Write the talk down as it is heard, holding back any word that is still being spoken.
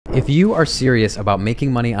If you are serious about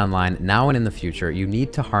making money online now and in the future, you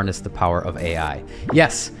need to harness the power of AI.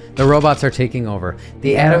 Yes, the robots are taking over.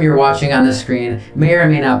 The Adam you're watching on the screen may or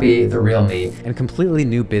may not be the real me, and completely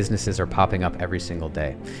new businesses are popping up every single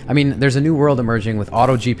day. I mean, there's a new world emerging with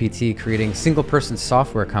Auto-GPT creating single-person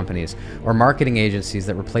software companies or marketing agencies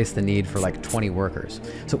that replace the need for like 20 workers.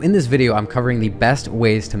 So in this video, I'm covering the best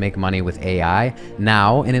ways to make money with AI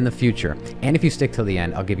now and in the future. And if you stick till the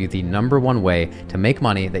end, I'll give you the #1 way to make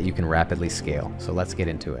money that you can rapidly scale. So let's get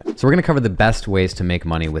into it. So we're gonna cover the best ways to make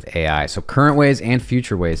money with AI. So current ways and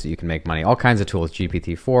future ways that you can make money. All kinds of tools,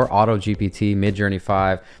 GPT-4, Auto-GPT, Midjourney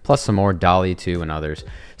 5, plus some more, DALL-E 2 and others.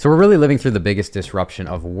 So we're really living through the biggest disruption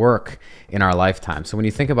of work in our lifetime. So when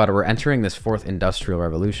you think about it, we're entering this fourth industrial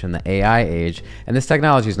revolution, the AI age, and this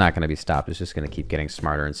technology is not gonna be stopped. It's just gonna keep getting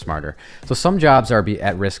smarter and smarter. So some jobs are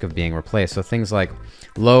at risk of being replaced. So things like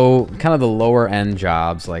kind of the lower end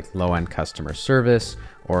jobs, like low end customer service,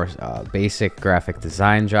 or basic graphic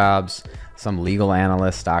design jobs. Some legal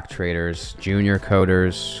analysts, stock traders, junior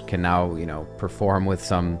coders can now, perform with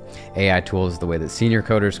some AI tools the way that senior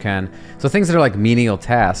coders can. So things that are like menial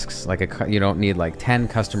tasks, like you don't need like 10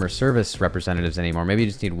 customer service representatives anymore. Maybe you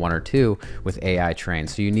just need 1 or 2 with AI trained.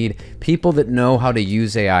 So you need people that know how to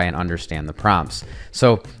use AI and understand the prompts.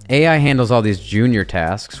 So AI handles all these junior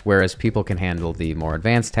tasks, whereas people can handle the more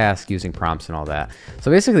advanced tasks using prompts and all that. So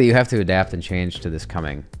basically you have to adapt and change to this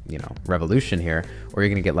coming, revolution here, or you're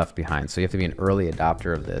gonna get left behind. So you have to be an early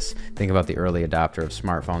adopter of this. Think about the early adopter of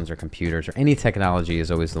smartphones or computers or any technology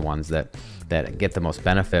is always the ones that get the most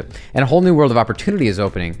benefit. And a whole new world of opportunity is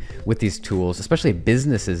opening with these tools, especially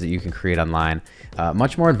businesses that you can create online,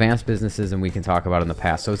 much more advanced businesses than we can talk about in the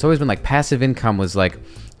past. So it's always been like passive income was like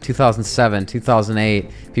 2007, 2008,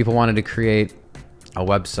 people wanted to create a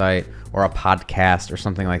website or a podcast or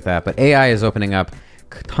something like that. But AI is opening up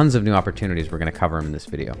tons of new opportunities. We're going to cover them in this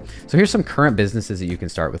video. So here's some current businesses that you can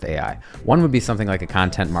start with AI. One would be something like a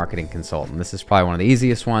content marketing consultant. This is probably one of the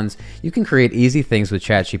easiest ones. You can create easy things with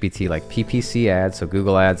ChatGPT like PPC ads, so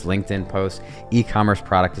Google ads, LinkedIn posts, e-commerce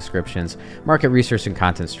product descriptions, market research, and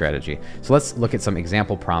content strategy. So let's look at some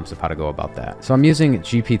example prompts of how to go about that. So I'm using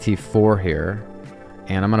GPT-4 here,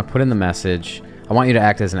 and I'm going to put in the message. I want you to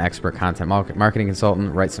act as an expert content marketing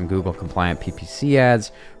consultant, write some Google compliant PPC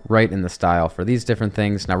ads, write in the style for these different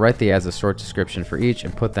things. Now write the ads a short description for each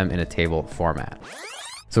and put them in a table format.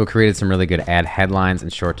 So it created some really good ad headlines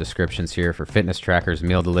and short descriptions here for fitness trackers,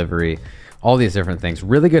 meal delivery, all these different things.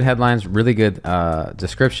 Really good headlines, really good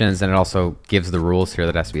descriptions, and it also gives the rules here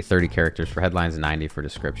that has to be 30 characters for headlines and 90 for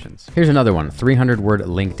descriptions. Here's another one, 300-word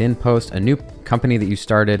LinkedIn post, a new company that you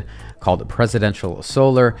started called Presidential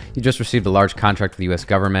Solar. You just received a large contract with the US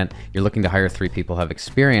government. You're looking to hire 3 people who have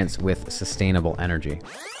experience with sustainable energy.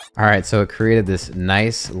 All right, so it created this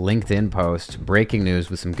nice LinkedIn post, breaking news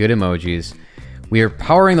with some good emojis. We are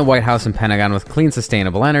powering the White House and Pentagon with clean,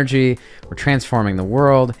 sustainable energy. We're transforming the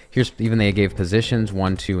world. Here's even they gave positions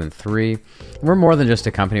 1, 2, and 3. We're more than just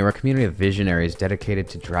a company. We're a community of visionaries dedicated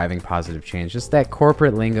to driving positive change. Just that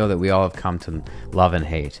corporate lingo that we all have come to love and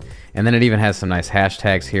hate. And then it even has some nice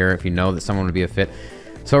hashtags here if you know that someone would be a fit.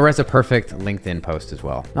 So it writes a perfect LinkedIn post as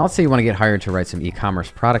well. Now let's say you want to get hired to write some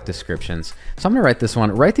e-commerce product descriptions. So I'm going to write this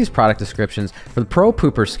one. Write these product descriptions for the pro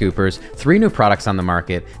pooper scoopers, 3 new products on the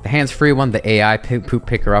market, the hands-free one, the AI poop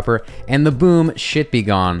picker-upper, and the boom shit be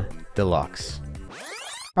gone deluxe.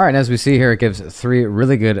 All right, as we see here, it gives 3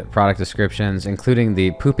 really good product descriptions, including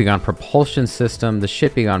the Poopy-Gon propulsion system, the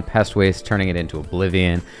Shit-Be-Gon pest waste, turning it into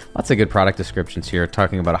oblivion. Lots of good product descriptions here,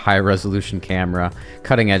 talking about a high-resolution camera,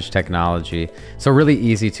 cutting-edge technology. So really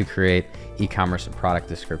easy to create e-commerce and product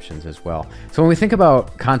descriptions as well. So when we think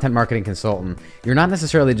about content marketing consultant, you're not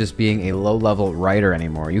necessarily just being a low-level writer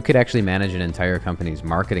anymore. You could actually manage an entire company's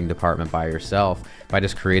marketing department by yourself by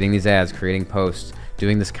just creating these ads, creating posts,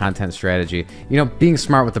 doing this content strategy, being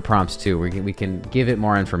smart with the prompts too. We can give it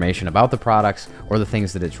more information about the products or the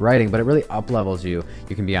things that it's writing, but it really up-levels you.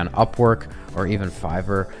 You can be on Upwork or even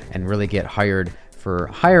Fiverr and really get hired for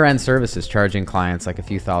higher end services, charging clients like a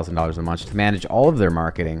few $1,000s a month to manage all of their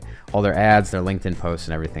marketing, all their ads, their LinkedIn posts,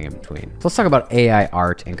 and everything in between. So let's talk about AI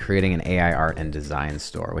art and creating an AI art and design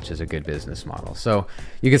store, which is a good business model. So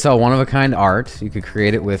you could sell one-of-a-kind art. You could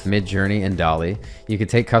create it with Midjourney and DALL-E. You could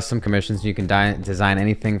take custom commissions. You can design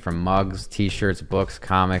anything from mugs, t-shirts, books,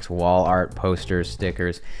 comics, wall art, posters,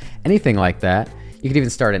 stickers, anything like that. You could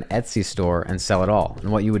even start an Etsy store and sell it all.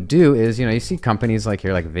 And what you would do is, you see companies like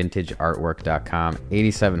here, like vintageartwork.com,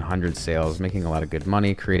 8,700 sales, making a lot of good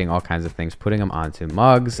money, creating all kinds of things, putting them onto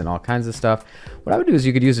mugs and all kinds of stuff. What I would do is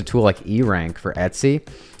you could use a tool like eRank for Etsy.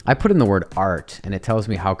 I put in the word art and it tells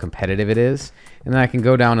me how competitive it is. And then I can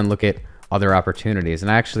go down and look at other opportunities. And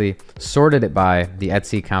I actually sorted it by the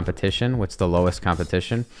Etsy competition, what's the lowest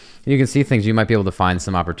competition. And you can see things, you might be able to find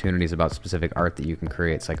some opportunities about specific art that you can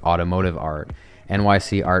create. It's like automotive art,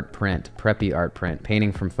 NYC art print, preppy art print,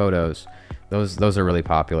 painting from photos. Those are really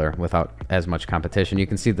popular without as much competition. You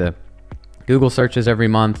can see the Google searches every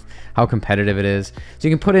month, how competitive it is. So you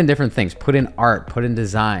can put in different things, put in art, put in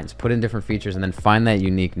designs, put in different features, and then find that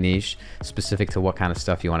unique niche specific to what kind of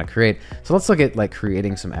stuff you want to create. So let's look at like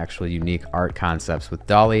creating some actual unique art concepts with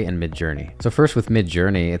DALL-E and Midjourney. So first with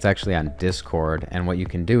Midjourney, it's actually on Discord. And what you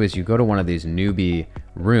can do is you go to one of these newbie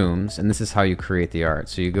rooms, and this is how you create the art.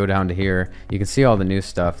 So you go down to here, you can see all the new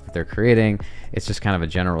stuff that they're creating. It's just kind of a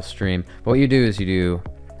general stream. But what you do is you do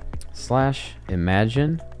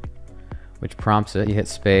 /imagine, which prompts it. You hit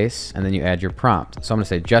space and then you add your prompt. So I'm gonna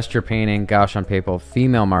say gesture painting, gouache on paper,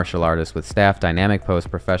 female martial artist with staff, dynamic pose,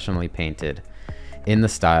 professionally painted in the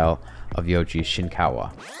style of Yoji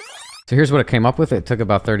Shinkawa. So here's what it came up with. It took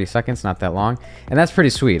about 30 seconds, not that long. And that's pretty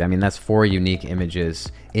sweet. I mean, that's 4 unique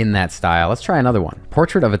images in that style. Let's try another one.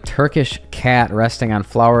 Portrait of a Turkish cat resting on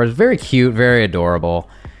flowers. Very cute, very adorable.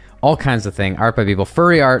 All kinds of things. Art by people.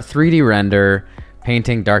 Furry art, 3D render,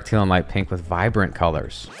 painting dark teal and light pink with vibrant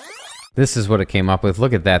colors. This is what it came up with.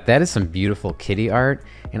 Look at that. That is some beautiful kitty art.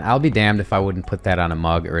 And I'll be damned if I wouldn't put that on a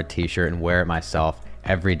mug or a t-shirt and wear it myself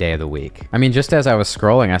every day of the week. I mean, just as I was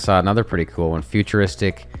scrolling, I saw another pretty cool one.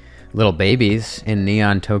 Futuristic little babies in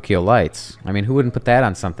neon Tokyo lights. I mean, who wouldn't put that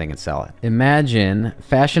on something and sell it? Imagine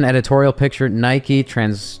fashion editorial picture, Nike,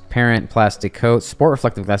 transparent plastic coat, sport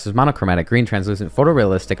reflective glasses, monochromatic, green translucent,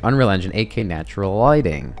 photorealistic, Unreal Engine, 8K natural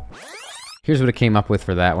lighting. Here's what it came up with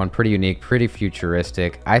for that one. Pretty unique, pretty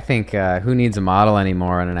futuristic. I think who needs a model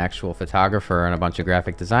anymore and an actual photographer and a bunch of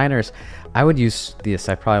graphic designers? I would use this.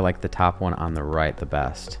 I probably like the top one on the right the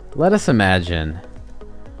best. Let us imagine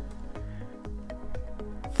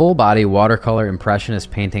full body watercolor impressionist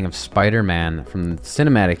painting of Spider-Man from the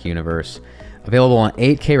cinematic universe. Available on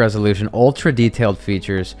 8K resolution, ultra detailed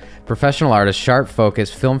features, professional artist, sharp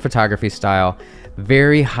focus, film photography style,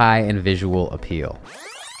 very high in visual appeal.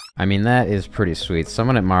 I mean, that is pretty sweet.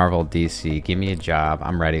 Someone at Marvel, DC, give me a job.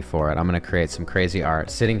 I'm ready for it. I'm going to create some crazy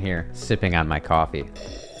art sitting here, sipping on my coffee.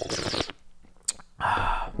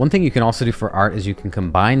 One thing you can also do for art is you can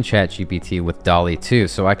combine ChatGPT with DALL-E too.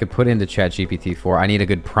 So I could put into ChatGPT-4, I need a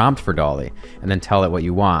good prompt for DALL-E, and then tell it what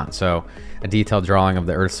you want. So a detailed drawing of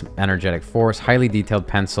the Earth's energetic force, highly detailed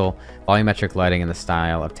pencil, volumetric lighting in the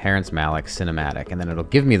style of Terrence Malick's cinematic. And then it'll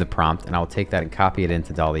give me the prompt, and I'll take that and copy it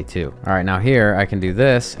into DALL-E too. All right, now here I can do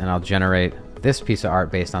this, and I'll generate this piece of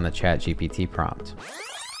art based on the ChatGPT prompt.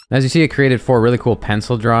 As you see, it created 4 really cool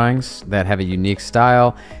pencil drawings that have a unique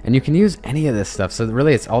style, and you can use any of this stuff. So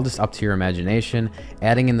really, it's all just up to your imagination,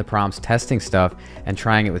 adding in the prompts, testing stuff, and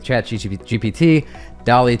trying it with ChatGPT,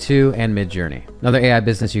 DALL-E 2, and Midjourney. Another AI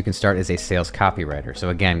business you can start is a sales copywriter. So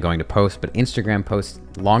again, going to post, but Instagram posts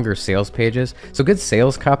longer sales pages. So good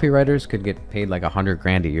sales copywriters could get paid like 100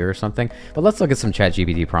 grand a year or something. But let's look at some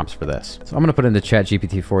ChatGPT prompts for this. So I'm gonna put into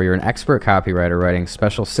ChatGPT-4, you're an expert copywriter writing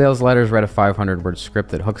special sales letters, write a 500-word script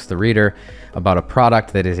that hooks the reader about a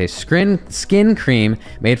product that is a skin cream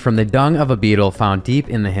made from the dung of a beetle found deep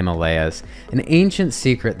in the Himalayas, an ancient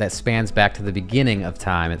secret that spans back to the beginning of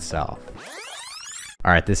time itself.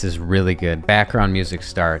 All right, this is really good. Background music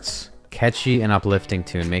starts. Catchy and uplifting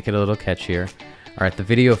tune. Make it a little catchier. All right, the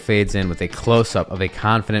video fades in with a close-up of a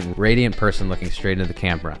confident, radiant person looking straight into the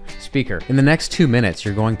camera. Speaker. In the next 2 minutes,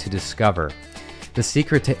 you're going to discover the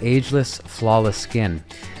secret to ageless, flawless skin.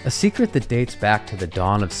 A secret that dates back to the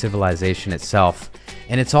dawn of civilization itself.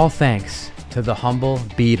 And it's all thanks to the humble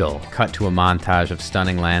beetle. Cut to a montage of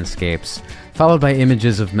stunning landscapes, followed by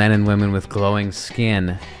images of men and women with glowing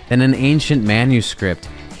skin, then an ancient manuscript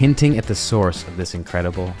hinting at the source of this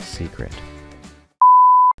incredible secret.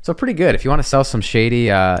 So pretty good. If you want to sell some shady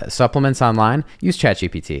supplements online, use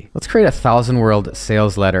ChatGPT. Let's create a 1,000-word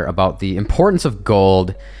sales letter about the importance of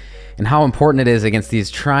gold and how important it is against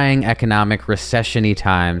these trying economic recession-y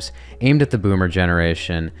times aimed at the boomer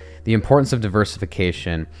generation, the importance of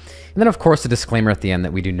diversification, and then of course a disclaimer at the end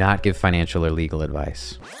that we do not give financial or legal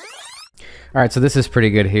advice. All right, so this is pretty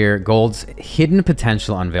good here. Gold's hidden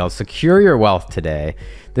potential unveiled. Secure your wealth today.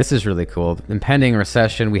 This is really cool. Impending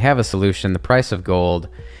recession, we have a solution. The price of gold.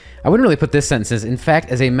 I wouldn't really put this sentence as, in fact,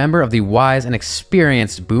 as a member of the wise and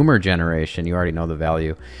experienced boomer generation, you already know the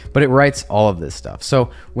value, but it writes all of this stuff.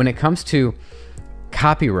 So when it comes to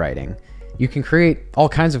copywriting, you can create all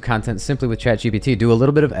kinds of content simply with ChatGPT. Do a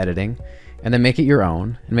little bit of editing, and then make it your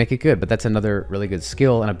own and make it good. But that's another really good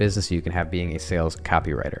skill and a business you can have, being a sales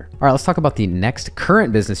copywriter. All right, let's talk about the next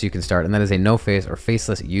current business you can start, and that is a no face or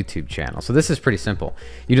faceless YouTube channel. So this is pretty simple.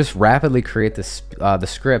 You just rapidly create this, the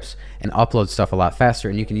scripts and upload stuff a lot faster,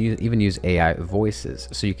 and you can even use AI voices.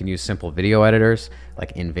 So you can use simple video editors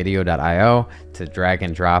like InVideo.io to drag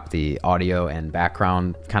and drop the audio and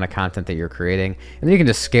background kind of content that you're creating, and then you can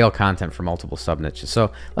just scale content for multiple sub niches.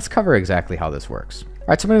 So let's cover exactly how this works. All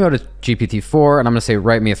right, so I'm gonna go to GPT-4 and I'm gonna say,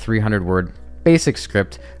 write me a 300-word basic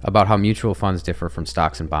script about how mutual funds differ from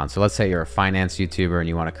stocks and bonds. So let's say you're a finance YouTuber and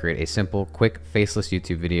you wanna create a simple, quick, faceless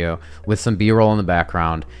YouTube video with some B-roll in the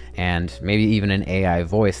background and maybe even an AI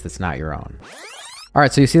voice that's not your own. All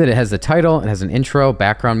right, so you see that it has the title, it has an intro,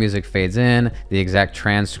 background music fades in, the exact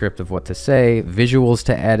transcript of what to say, visuals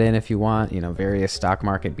to add in if you want, you know, various stock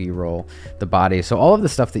market B-roll, the body. So all of the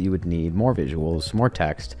stuff that you would need, more visuals, more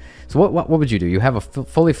text. So what would you do? You have a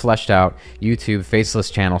fully fleshed out YouTube faceless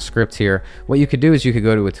channel script here. What you could do is you could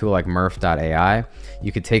go to a tool like Murph.ai.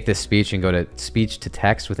 You could take this speech and go to speech to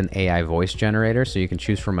text with an AI voice generator. So you can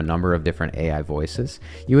choose from a number of different AI voices.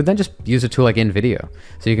 You would then just use a tool like InVideo.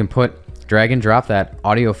 So you can drag and drop that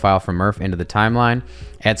audio file from Murph into the timeline,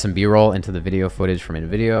 add some B-roll into the video footage from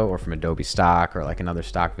InVideo or from Adobe Stock or like another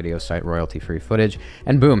stock video site, royalty-free footage,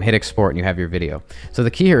 and boom, hit export and you have your video. So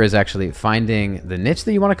the key here is actually finding the niche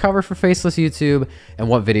that you want to cover for faceless YouTube and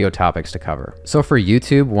what video topics to cover. So for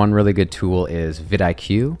YouTube, one really good tool is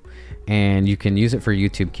vidIQ, and you can use it for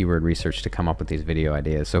YouTube keyword research to come up with these video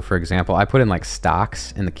ideas. So for example, I put in like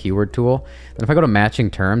stocks in the keyword tool. Then if I go to matching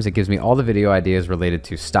terms, it gives me all the video ideas related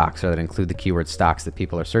to stocks, or that include the keyword stocks that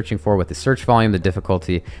people are searching for, with the search volume, the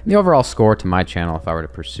difficulty, and the overall score to my channel if I were to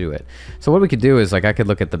pursue it. So what we could do is, like, I could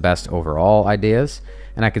look at the best overall ideas,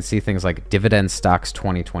 and I could see things like dividend stocks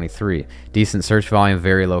 2023, decent search volume,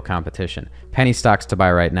 very low competition, penny stocks to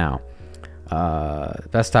buy right now,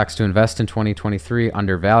 best stocks to invest in 2023,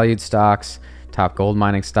 undervalued stocks, top gold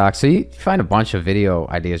mining stocks. So you find a bunch of video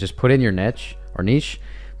ideas, just put in your niche,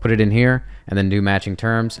 put it in here, and then do matching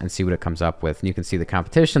terms and see what it comes up with. And you can see the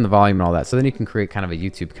competition, the volume, and all that. So then you can create kind of a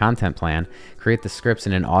YouTube content plan, create the scripts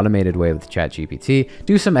in an automated way with ChatGPT,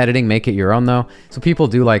 do some editing, make it your own though. So people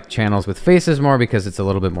do like channels with faces more because it's a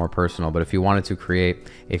little bit more personal. But if you wanted to create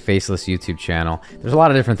a faceless YouTube channel, there's a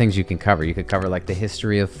lot of different things you can cover. You could cover like the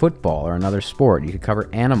history of football or another sport. You could cover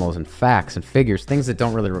animals and facts and figures, things that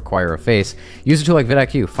don't really require a face. Use a tool like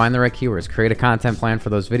vidIQ, find the right keywords, create a content plan for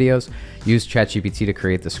those videos, use ChatGPT to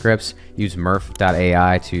create the scripts, use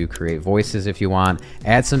Murph.ai to create voices if you want,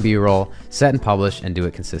 add some B-roll, set and publish, and do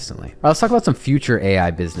it consistently. All right, let's talk about some future AI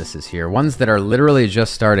businesses here, ones that are literally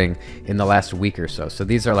just starting in the last week or so. So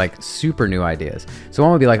these are like super new ideas. So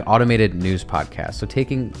one would be like automated news podcasts. So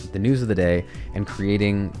taking the news of the day and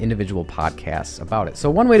creating individual podcasts about it. So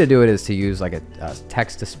one way to do it is to use like a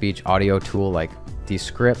text-to-speech audio tool like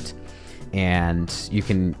Descript, and you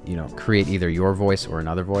can, you know, create either your voice or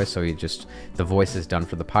another voice. So the voice is done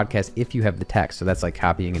for the podcast if you have the text. So that's like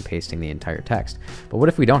copying and pasting the entire text. But what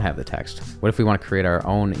if we don't have the text? What if we want to create our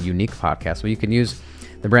own unique podcast? Well, you can use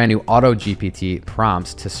the brand new Auto-GPT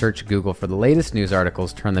prompts to search Google for the latest news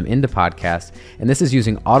articles, turn them into podcasts. And this is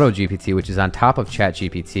using Auto-GPT, which is on top of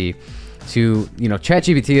ChatGPT. To, you know,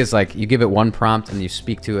 ChatGPT is like, you give it one prompt and you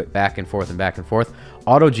speak to it back and forth and back and forth.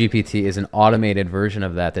 Auto-GPT is an automated version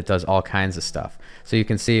of that does all kinds of stuff. So you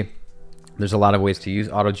can see there's a lot of ways to use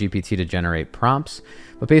Auto-GPT to generate prompts,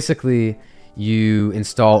 but basically you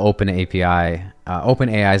install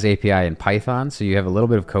OpenAI's API in Python, so you have a little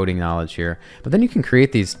bit of coding knowledge here, but then you can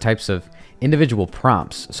create these types of individual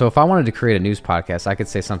prompts. So if I wanted to create a news podcast, I could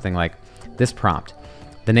say something like this prompt.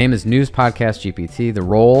 The name is News Podcast GPT. The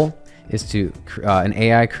role is to an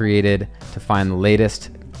AI created to find the latest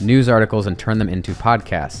news articles and turn them into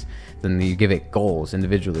podcasts. Then you give it goals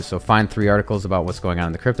individually. So find 3 articles about what's going on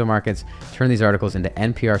in the crypto markets, turn these articles into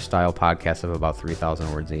NPR style podcasts of about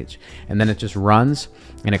 3,000 words each. And then it just runs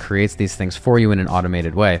and it creates these things for you in an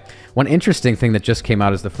automated way. One interesting thing that just came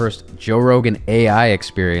out is the first Joe Rogan AI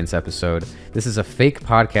experience episode. This is a fake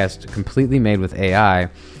podcast completely made with AI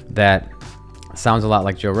that sounds a lot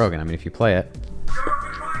like Joe Rogan. I mean, if you play it.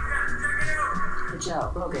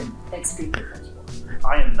 Joe Rogan experience.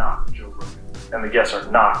 I am not Joe Rogan, and the guests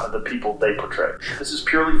are not the people they portray. This is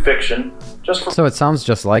purely fiction, just for... So it sounds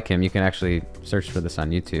just like him. You can actually search for this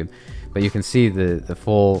on YouTube, but you can see the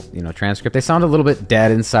full, you know, transcript. They sound a little bit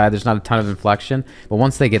dead inside. There's not a ton of inflection, but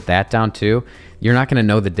once they get that down too, you're not going to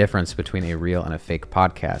know the difference between a real and a fake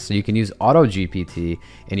podcast. So you can use Auto-GPT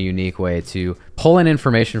in a unique way to pull in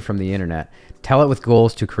information from the internet, tell it with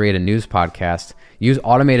goals to create a news podcast, use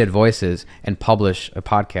automated voices, and publish a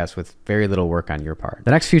podcast with very little work on your part.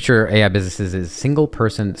 The next future AI businesses is single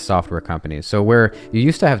person software companies. So where you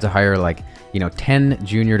used to have to hire 10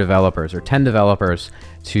 junior developers or 10 developers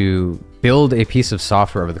to build a piece of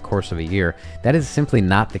software over the course of a year, that is simply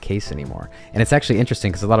not the case anymore. And it's actually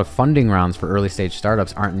interesting because a lot of funding rounds for early stage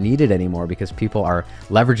startups aren't needed anymore because people are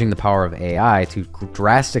leveraging the power of AI to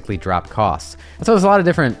drastically drop costs. And so there's a lot of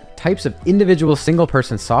different types of individual single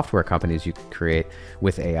person software companies you can create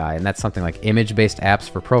with AI. And that's something like image-based apps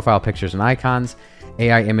for profile pictures and icons,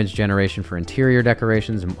 AI image generation for interior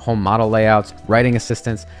decorations, home model layouts, writing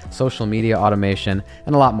assistants, social media automation,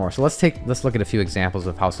 and a lot more. So let's look at a few examples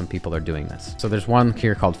of how some people are doing this. So there's one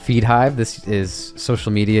here called FeedHive. This is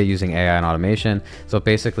social media using AI and automation. So it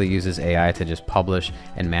basically uses AI to just publish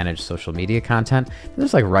and manage social media content.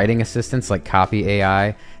 There's like writing assistants like Copy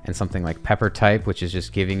AI and something like Pepper Type, which is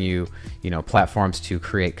just giving you, platforms to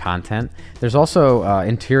create content. There's also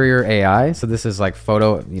interior AI. So this is like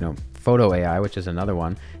photo AI, which is another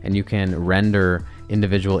one, and you can render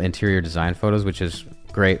individual interior design photos, which is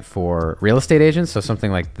great for real estate agents. So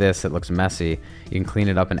something like this, it looks messy, you can clean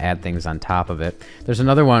it up and add things on top of it. There's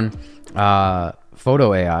another one,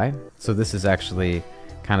 photo AI. So this is actually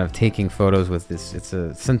kind of taking photos with this. It's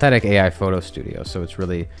a synthetic AI photo studio. So it's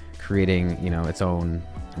really creating, its own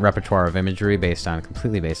repertoire of imagery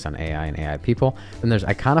completely based on AI and AI people. Then there's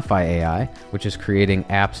Iconify AI, which is creating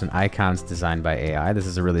apps and icons designed by AI. This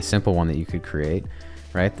is a really simple one that you could create,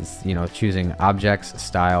 right? This, choosing objects,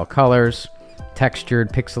 style, colors,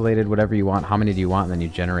 textured, pixelated, whatever you want. How many do you want? And then you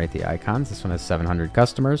generate the icons. This one has 700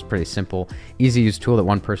 customers. Pretty simple, easy use tool that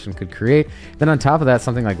one person could create. Then on top of that,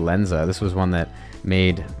 something like Lenza. This was one that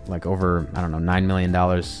made like over, $9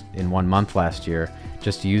 million in 1 month last year,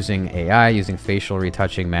 just using AI, using facial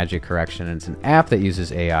retouching, magic correction, and it's an app that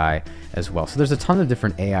uses AI as well. So there's a ton of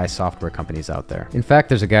different AI software companies out there. In fact,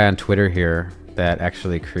 there's a guy on Twitter here that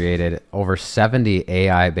actually created over 70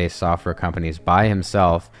 AI-based software companies by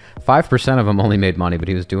himself. 5% of them only made money, but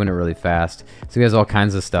he was doing it really fast. So he has all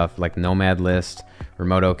kinds of stuff like Nomad List,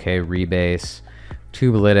 Remote OK, Rebase,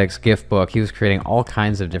 Tubalytics, Giftbook. He was creating all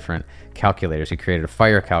kinds of different calculators. He created a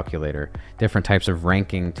fire calculator, different types of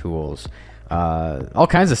ranking tools, all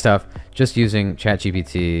kinds of stuff just using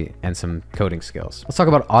ChatGPT and some coding skills. Let's talk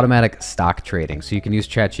about automatic stock trading. So you can use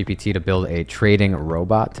ChatGPT to build a trading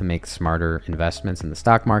robot to make smarter investments in the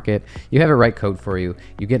stock market. You have it write code for you.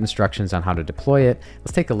 You get instructions on how to deploy it.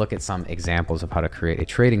 Let's take a look at some examples of how to create a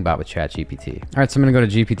trading bot with ChatGPT. All right, so I'm going to go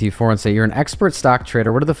to GPT-4 and say, you're an expert stock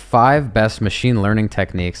trader. What are the 5 best machine learning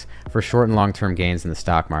techniques for short and long-term gains in the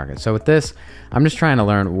stock market? So with this, I'm just trying to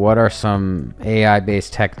learn what are some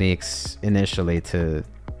AI-based techniques initially to,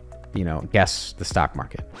 guess the stock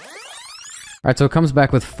market. All right, so it comes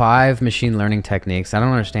back with 5 machine learning techniques. I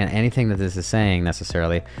don't understand anything that this is saying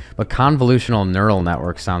necessarily, but convolutional neural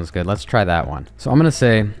network sounds good. Let's try that one. So I'm gonna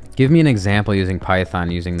say, give me an example using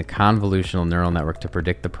Python using the convolutional neural network to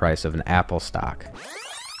predict the price of an Apple stock.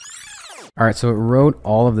 All right, so it wrote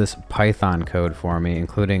all of this Python code for me,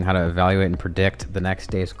 including how to evaluate and predict the next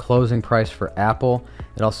day's closing price for Apple.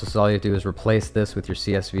 It also says all you have to do is replace this with your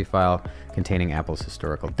CSV file containing Apple's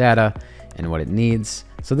historical data and what it needs.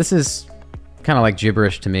 So this is kind of like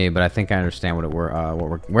gibberish to me, but I think I understand where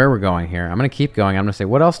we're going here. I'm gonna keep going. I'm gonna say,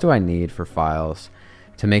 what else do I need for files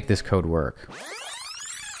to make this code work?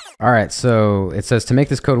 All right, so it says to make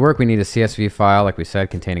this code work, we need a CSV file, like we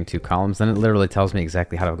said, containing 2 columns. Then it literally tells me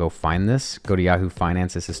exactly how to go find this. Go to Yahoo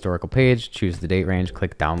Finance's historical page, choose the date range,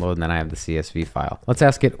 click download, and then I have the CSV file. Let's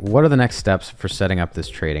ask it, what are the next steps for setting up this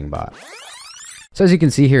trading bot? So as you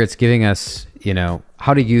can see here, it's giving us,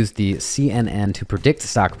 how to use the CNN to predict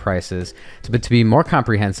stock prices. But to be more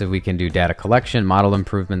comprehensive, we can do data collection, model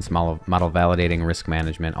improvements, model validating, risk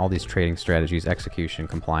management, all these trading strategies, execution,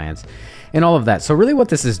 compliance, and all of that. So really what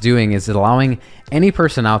this is doing is allowing any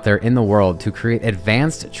person out there in the world to create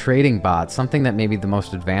advanced trading bots, something that maybe the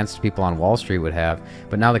most advanced people on Wall Street would have,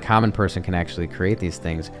 but now the common person can actually create these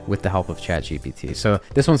things with the help of ChatGPT. So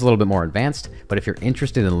this one's a little bit more advanced, but if you're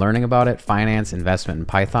interested in learning about it, finance, investment, and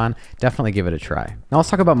Python, definitely give it a try. Now let's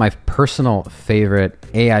talk about my personal favorite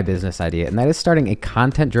AI business idea, and that is starting a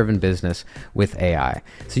content-driven business with AI.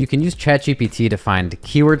 So you can use ChatGPT to find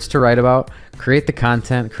keywords to write about, create the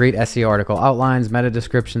content, create SEO article outlines, meta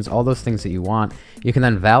descriptions, all those things that you want. You can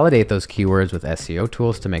then validate those keywords with SEO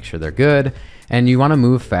tools to make sure they're good. And you want to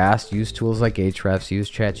move fast, use tools like Ahrefs, use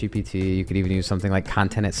ChatGPT. You could even use something like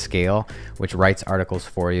Content at Scale, which writes articles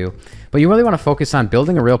for you. But you really want to focus on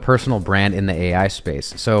building a real personal brand in the AI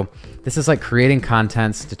space. So this is like creating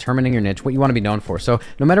contents, determining your niche, what you want to be known for. So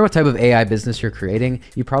no matter what type of AI business you're creating,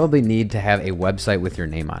 you probably need to have a website with your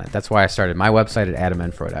name on it. That's why I started my website at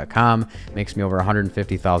adaminfro.com. Makes me over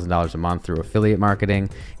 $150,000 a month through affiliate marketing.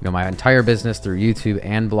 You know, my entire business through YouTube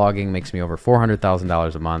and blogging makes me over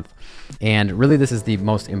 $400,000 a month. And really, this is the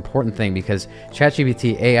most important thing because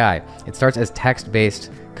ChatGPT AI, it starts as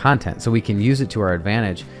text-based content. So we can use it to our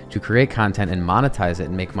advantage to create content and monetize it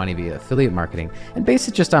and make money via affiliate marketing and base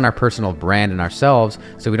it just on our personal brand and ourselves.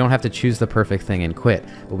 So we don't have to choose the perfect thing and quit,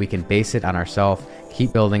 but we can base it on ourselves,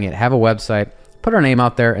 keep building it, have a website, put our name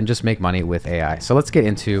out there and just make money with AI. So let's get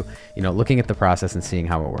into, looking at the process and seeing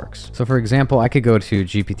how it works. So for example, I could go to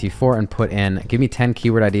GPT-4 and put in, give me 10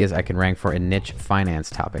 keyword ideas I can rank for in niche finance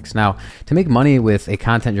topics. Now, to make money with a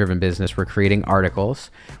content-driven business, we're creating articles.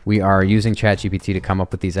 We are using ChatGPT to come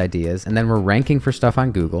up with these ideas, and then we're ranking for stuff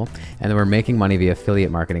on Google, and then we're making money via affiliate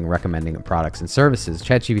marketing, recommending products and services.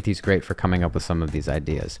 ChatGPT is great for coming up with some of these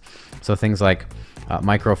ideas. So things like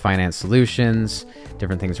microfinance solutions,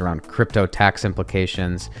 different things around crypto tax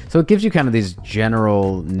implications. So it gives you kind of these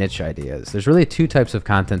general niche ideas. There's really two types of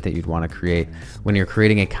content that you'd want to create when you're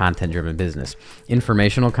creating a content-driven business.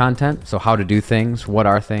 Informational content, so how to do things, what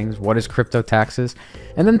are things, what is crypto taxes,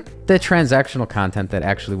 and then the transactional content that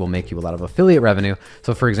actually will make you a lot of affiliate revenue.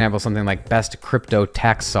 So for example, something like best crypto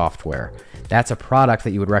tax software. That's a product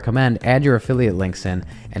that you would recommend, add your affiliate links in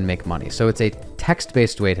and make money. So it's a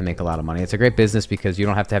text-based way to make a lot of money. It's a great business because you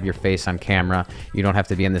don't have to have your face on camera. You don't have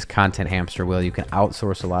to be in this content hamster wheel. You can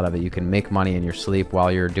outsource a lot of it. You can make money in your sleep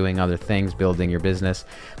while you're doing other things, building your business.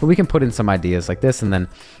 But we can put in some ideas like this, and then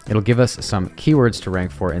it'll give us some keywords to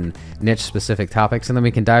rank for in niche-specific topics, and then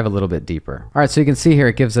we can dive a little bit deeper. All right, so you can see here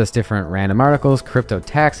it gives us different random articles, crypto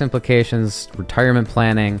tax implications, retirement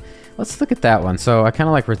planning. Let's look at that one. So I kind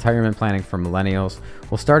of like retirement planning for millennials.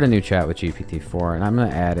 We'll start a new chat with GPT-4, and I'm going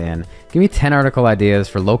to add in, give me 10 article ideas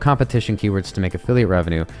for low competition keywords to make affiliate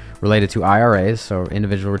revenue related to IRAs, so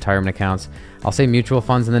individual retirement accounts. I'll say mutual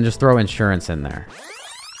funds and then just throw insurance in there.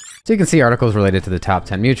 So you can see articles related to the top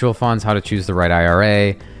 10 mutual funds, how to choose the right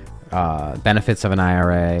IRA, benefits of an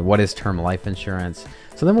IRA, what is term life insurance.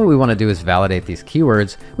 So then what we want to do is validate these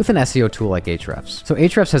keywords with an SEO tool like Ahrefs. So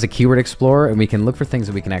Ahrefs has a keyword explorer, and we can look for things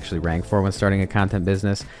that we can actually rank for when starting a content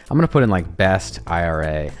business. I'm going to put in like best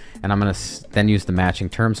IRA, and I'm going to then use the matching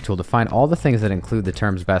terms tool to find all the things that include the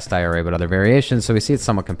terms best IRA but other variations. So we see it's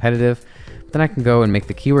somewhat competitive. Then I can go and make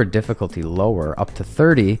the keyword difficulty lower up to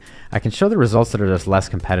 30. I can show the results that are just less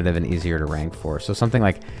competitive and easier to rank for. So something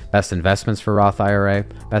like best investments for Roth IRA,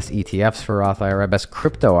 best ETFs for Roth IRA, best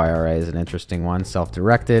crypto IRA is an interesting one,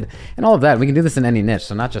 self-directed, and all of that. We can do this in any niche,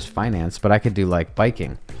 so not just finance, but I could do like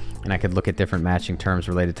biking, and I could look at different matching terms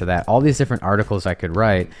related to that. All these different articles I could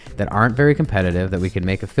write that aren't very competitive that we could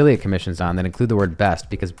make affiliate commissions on that include the word best,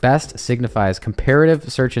 because best signifies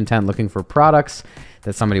comparative search intent looking for products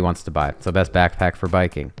that somebody wants to buy. So best backpack for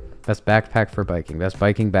biking, best backpack for biking, best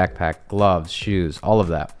biking backpack, gloves, shoes, all of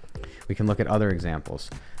that. We can look at other examples.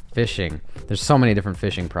 Fishing, there's so many different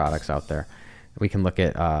fishing products out there. We can look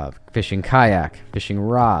at fishing kayak, fishing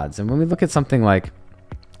rods. And when we look at something like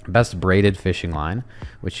best braided fishing line,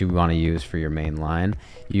 which you want to use for your main line,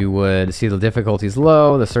 you would see the difficulty is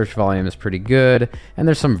low, the search volume is pretty good, and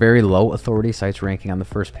there's some very low authority sites ranking on the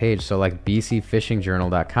first page. So like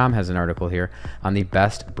bcfishingjournal.com has an article here on the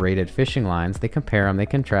best braided fishing lines. They compare them, they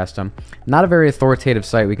contrast them. Not a very authoritative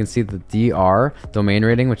site. We can see the DR domain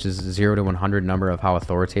rating, which is 0 to 100 number of how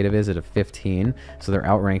authoritative is, at a 15. So they're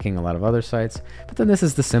outranking a lot of other sites. But then this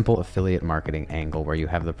is the simple affiliate marketing angle where you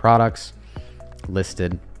have the products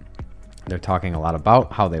listed. They're talking a lot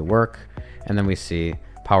about how they work. And then we see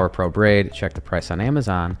Power Pro Braid, check the price on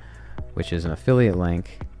Amazon, which is an affiliate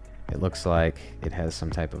link. It looks like it has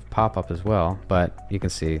some type of pop-up as well, but you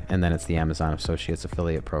can see, and then it's the Amazon Associates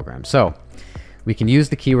affiliate program. So we can use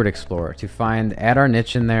the Keyword Explorer to find, add our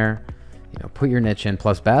niche in there, put your niche in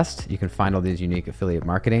plus best. You can find all these unique affiliate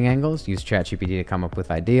marketing angles, use ChatGPT to come up with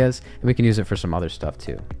ideas, and we can use it for some other stuff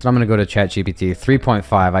too. So I'm going to go to ChatGPT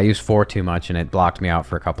 3.5. I use 4 too much and it blocked me out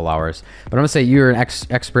for a couple hours. But I'm going to say you're an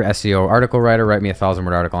expert SEO article writer. Write me a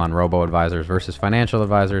 1,000-word article on robo-advisors versus financial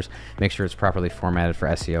advisors. Make sure it's properly formatted for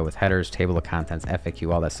SEO with headers, table of contents,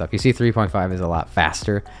 FAQ, all that stuff. You see 3.5 is a lot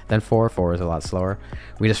faster than 4. 4 is a lot slower.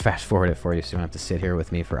 We just fast forward it for you so you don't have to sit here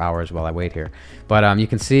with me for hours while I wait here. But you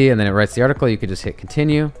can see, and then it writes the article. You could just hit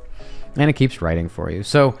continue and it keeps writing for you.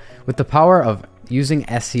 So with the power of using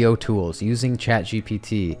SEO tools, using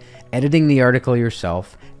ChatGPT, editing the article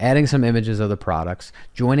yourself, adding some images of the products,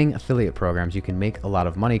 joining affiliate programs, you can make a lot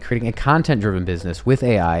of money creating a content-driven business with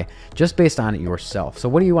AI just based on yourself. So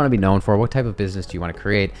what do you want to be known for? What type of business do you want to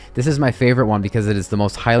create? This is my favorite one because it is the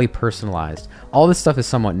most highly personalized. All this stuff is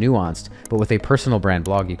somewhat nuanced, but with a personal brand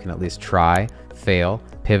blog, you can at least try, fail,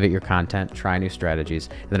 pivot your content, try new strategies,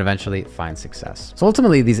 and then eventually find success. So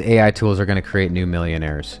ultimately, these AI tools are going to create new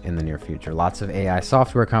millionaires in the near future. Lots of AI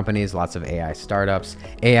software companies, lots of AI startups,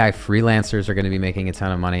 AI freelancers are going to be making a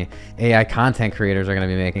ton of money. AI content creators are going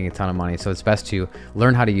to be making a ton of money. So it's best to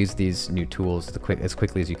learn how to use these new tools as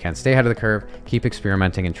quickly as you can. Stay ahead of the curve, keep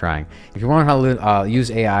experimenting and trying. If you want to learn how to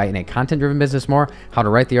use AI in a content-driven business more, how to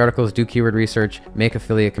write the articles, do keyword research, make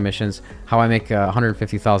affiliate commissions, how I make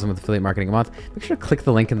 $150,000 with affiliate marketing a month, make sure to click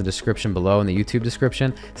the link in the description below in the YouTube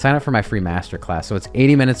description. Sign up for my free masterclass. So it's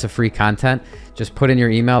 80 minutes of free content. Just put in your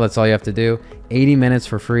email. That's all you have to do. 80 minutes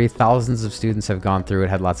for free. Thousands of students have gone through it,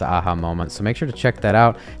 had lots of aha moments. So make sure to check that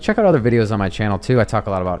out. Check out other videos on my channel too. I talk a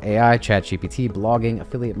lot about AI, ChatGPT, blogging,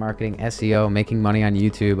 affiliate marketing, SEO, making money on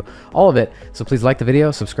YouTube, all of it. So please like the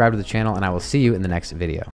video, subscribe to the channel, and I will see you in the next video.